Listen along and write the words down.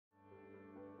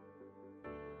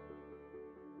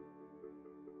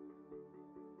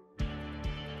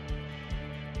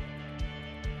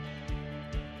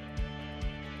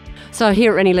So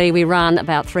here at Rennie we run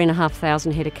about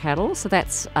 3,500 head of cattle, so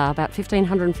that's about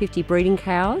 1,550 breeding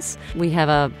cows. We have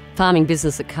a farming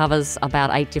business that covers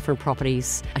about 8 different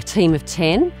properties, a team of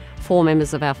 10, 4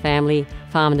 members of our family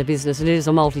farm in the business, and it is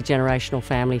a multi-generational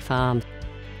family farm.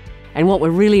 And what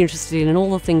we're really interested in all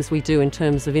the things we do in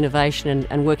terms of innovation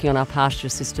and working on our pasture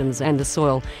systems and the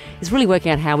soil is really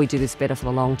working out how we do this better for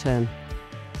the long term.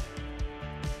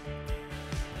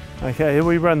 Okay,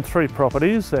 we run 3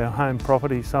 properties. Our home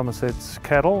property, Somerset's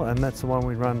cattle, and that's the one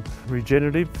we run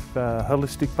regenerative,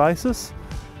 holistic basis.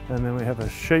 And then we have a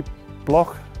sheep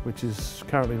block, which is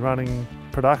currently running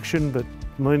production but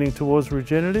leaning towards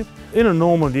regenerative. In a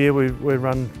normal year, we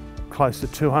run close to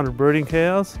 200 breeding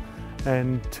cows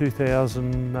and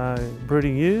 2,000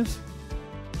 breeding ewes.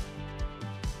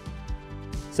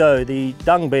 So the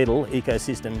Dung Beetle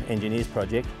Ecosystem Engineers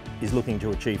project is looking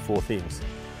to achieve 4 things.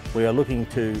 We are looking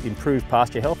to improve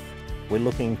pasture health, we're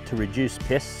looking to reduce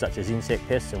pests such as insect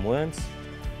pests and worms,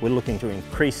 we're looking to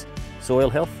increase soil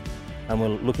health, and we're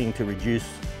looking to reduce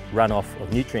runoff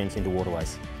of nutrients into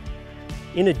waterways.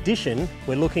 In addition,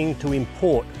 we're looking to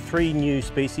import 3 new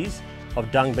species of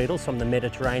dung beetles from the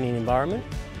Mediterranean environment,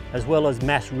 as well as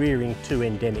mass rearing 2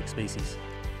 endemic species.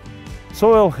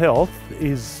 Soil health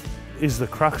is the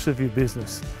crux of your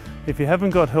business. If you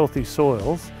haven't got healthy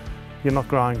soils, you're not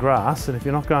growing grass, and if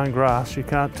you're not growing grass, you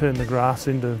can't turn the grass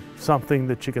into something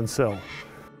that you can sell.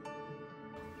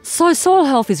 So soil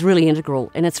health is really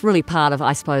integral, and it's really part of,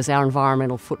 I suppose, our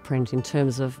environmental footprint in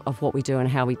terms of what we do and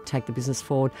how we take the business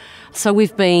forward. So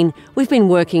we've been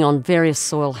working on various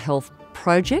soil health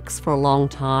projects for a long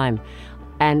time.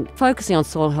 And focusing on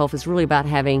soil health is really about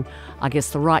having, I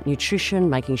guess, the right nutrition,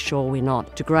 making sure we're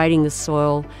not degrading the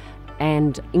soil,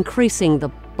 and increasing the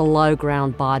below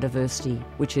ground biodiversity,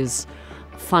 which is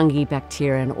fungi,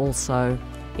 bacteria, and also,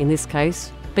 in this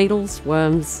case, beetles,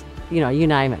 worms, you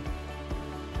name it.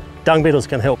 Dung beetles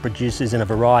can help producers in a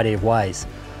variety of ways.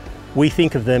 We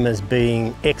think of them as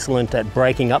being excellent at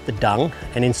breaking up the dung,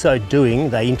 and in so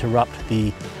doing, they interrupt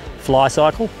the fly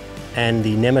cycle and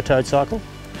the nematode cycle.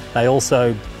 They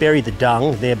also bury the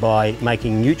dung, thereby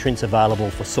making nutrients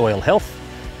available for soil health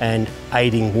and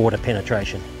aiding water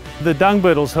penetration. The dung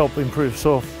beetles help improve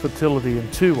soil fertility in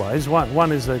 2 ways.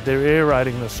 One is that they're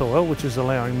aerating the soil, which is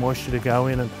allowing moisture to go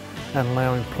in and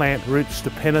allowing plant roots to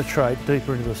penetrate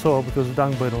deeper into the soil, because the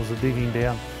dung beetles are digging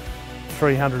down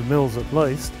 300 mils at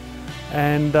least.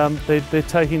 And they're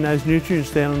taking those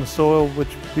nutrients down in the soil, which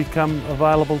become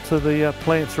available to the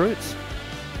plant's roots.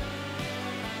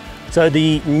 So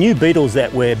the new beetles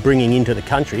that we're bringing into the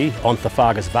country,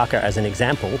 Onthophagus vacca as an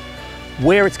example,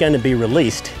 where it's going to be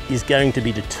released is going to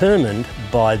be determined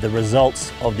by the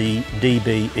results of the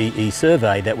DBEE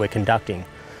survey that we're conducting.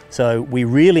 So we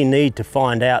really need to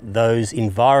find out those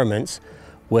environments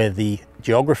where the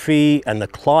geography and the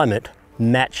climate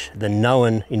match the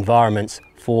known environments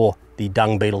for the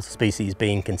dung beetle species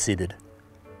being considered.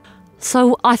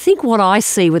 So I think what I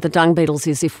see with the dung beetles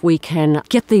is if we can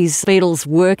get these beetles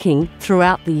working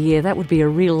throughout the year, that would be a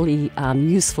really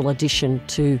useful addition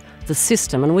to the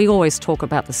system. And we always talk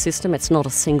about the system. It's not a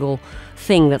single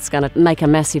thing that's going to make a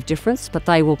massive difference, but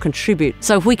they will contribute.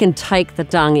 So if we can take the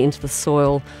dung into the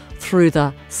soil through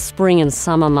the spring and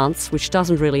summer months, which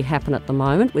doesn't really happen at the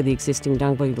moment with the existing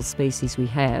dung beetle species we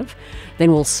have,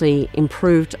 then we'll see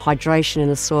improved hydration in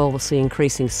the soil, we'll see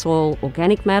increasing soil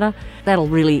organic matter. That'll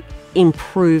really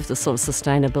improve the sort of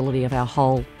sustainability of our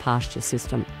whole pasture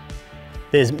system.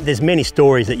 There's many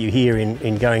stories that you hear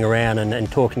in going around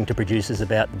and talking to producers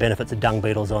about the benefits of dung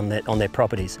beetles on their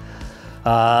properties.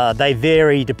 They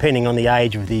vary depending on the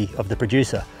age of the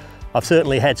producer. I've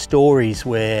certainly had stories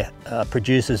where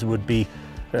producers would be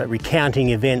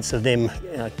recounting events of them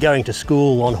going to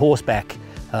school on horseback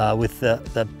with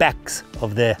the backs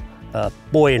of their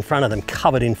boy in front of them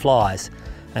covered in flies.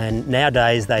 And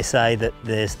nowadays they say that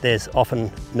there's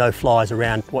often no flies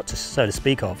around so to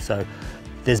speak of. So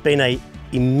there's been an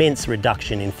immense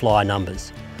reduction in fly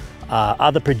numbers.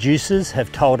 Other producers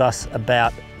have told us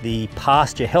about the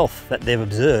pasture health that they've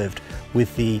observed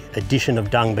with the addition of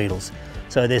dung beetles.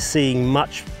 So they're seeing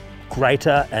much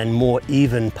greater and more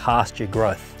even pasture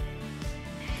growth.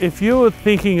 If you're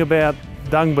thinking about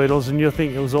dung beetles and you're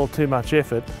thinking it was all too much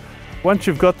effort, once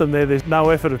you've got them there, there's no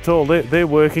effort at all. They're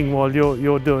working while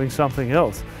you're doing something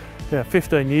else.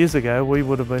 15 years ago, we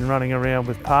would have been running around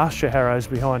with pasture harrows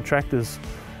behind tractors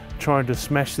trying to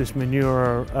smash this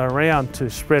manure around to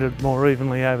spread it more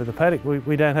evenly over the paddock.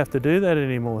 We don't have to do that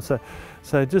anymore.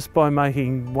 So just by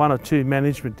making 1 or 2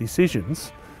 management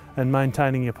decisions and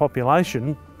maintaining your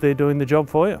population, they're doing the job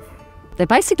for you. They're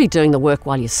basically doing the work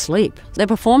while you sleep. They're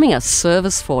performing a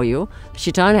service for you, but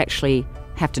you don't actually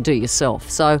have to do yourself.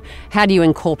 So how do you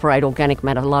incorporate organic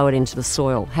matter, lower it into the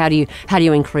soil? How do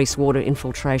you increase water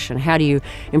infiltration? How do you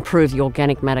improve the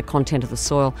organic matter content of the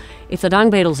soil? If the dung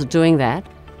beetles are doing that,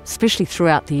 especially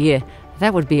throughout the year,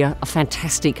 that would be a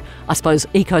fantastic, I suppose,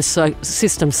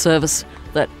 ecosystem service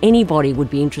that anybody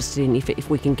would be interested in if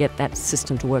we can get that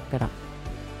system to work better.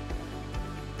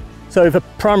 So if a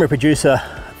primary producer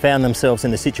found themselves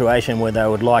in a situation where they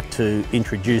would like to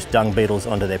introduce dung beetles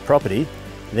onto their property,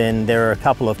 then there are a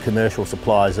couple of commercial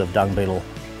suppliers of dung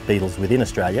beetles within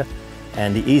Australia,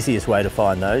 and the easiest way to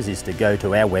find those is to go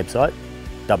to our website,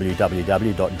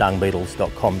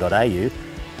 www.dungbeetles.com.au,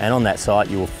 and on that site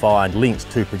you will find links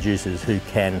to producers who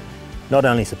can not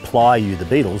only supply you the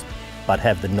beetles, but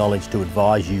have the knowledge to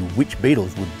advise you which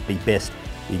beetles would be best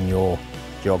in your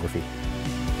geography.